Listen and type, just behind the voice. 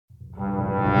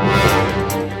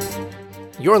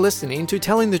You're listening to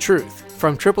Telling the Truth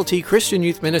from Triple T Christian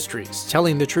Youth Ministries,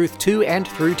 telling the truth to and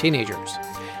through teenagers.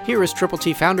 Here is Triple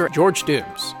T founder George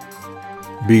Dooms.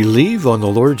 Believe on the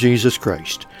Lord Jesus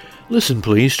Christ. Listen,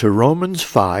 please, to Romans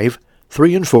 5,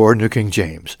 3 and 4, New King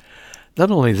James.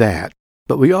 Not only that,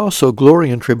 but we also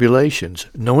glory in tribulations,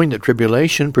 knowing that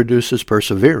tribulation produces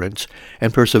perseverance,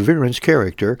 and perseverance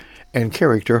character, and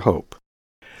character hope.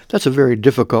 That's a very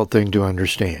difficult thing to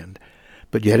understand,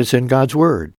 but yet it's in God's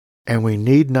Word, and we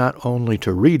need not only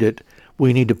to read it,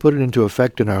 we need to put it into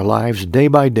effect in our lives day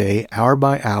by day, hour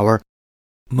by hour,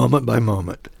 moment by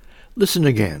moment. Listen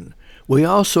again. We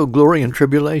also glory in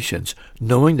tribulations,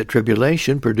 knowing that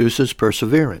tribulation produces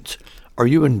perseverance. Are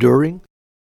you enduring?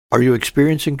 Are you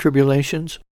experiencing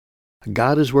tribulations?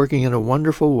 God is working in a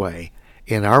wonderful way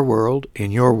in our world,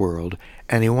 in your world,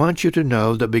 and He wants you to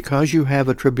know that because you have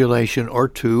a tribulation or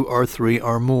two or three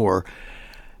or more,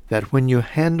 that when you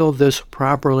handle this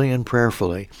properly and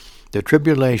prayerfully, the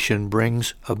tribulation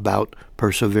brings about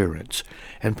perseverance,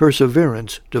 and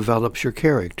perseverance develops your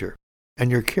character,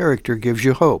 and your character gives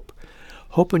you hope.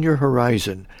 Hope in your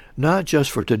horizon, not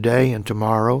just for today and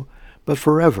tomorrow, but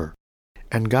forever.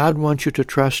 And God wants you to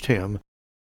trust Him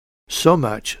so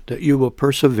much that you will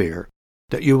persevere,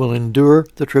 that you will endure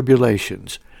the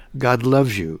tribulations. God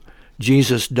loves you.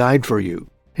 Jesus died for you.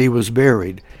 He was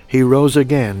buried. He rose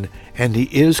again, and He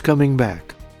is coming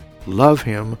back. Love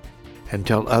Him and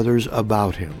tell others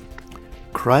about Him.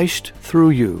 Christ, through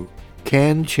you,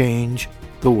 can change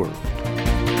the world.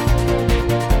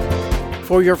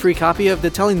 For your free copy of the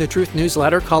Telling the Truth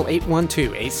newsletter, call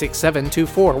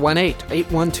 812-867-2418,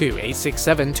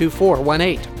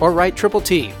 812-867-2418, or write Triple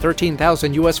T,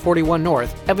 13,000 U.S. 41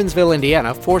 North, Evansville,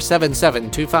 Indiana,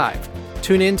 47725.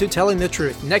 Tune in to Telling the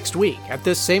Truth next week at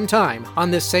this same time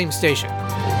on this same station.